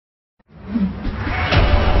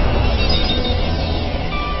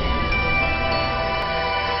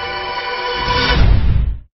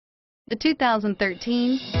The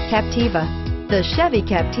 2013 Captiva. The Chevy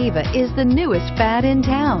Captiva is the newest fad in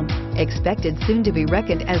town. Expected soon to be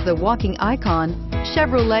reckoned as the walking icon,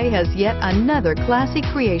 Chevrolet has yet another classy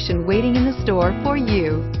creation waiting in the store for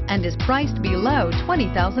you and is priced below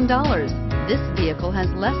 $20,000. This vehicle has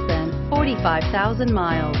less than 45,000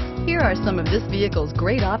 miles. Here are some of this vehicle's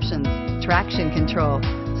great options: traction control,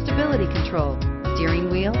 stability control,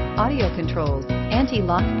 steering wheel audio controls,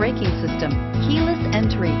 anti-lock braking system, keyless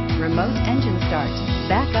entry, remote engine start,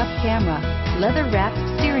 backup camera, leather-wrapped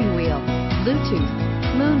steering wheel, Bluetooth,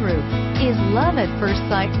 moonroof. Is love at first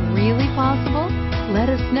sight really possible? Let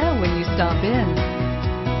us know when you stop in.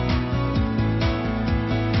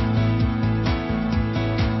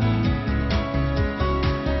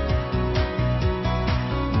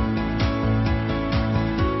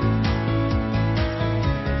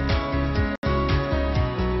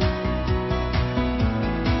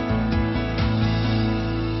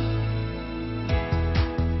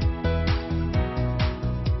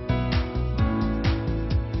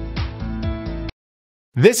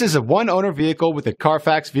 This is a one-owner vehicle with a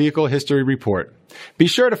Carfax Vehicle History Report. Be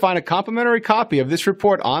sure to find a complimentary copy of this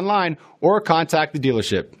report online or contact the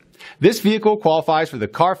dealership. This vehicle qualifies for the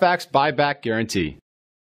Carfax Buyback Guarantee.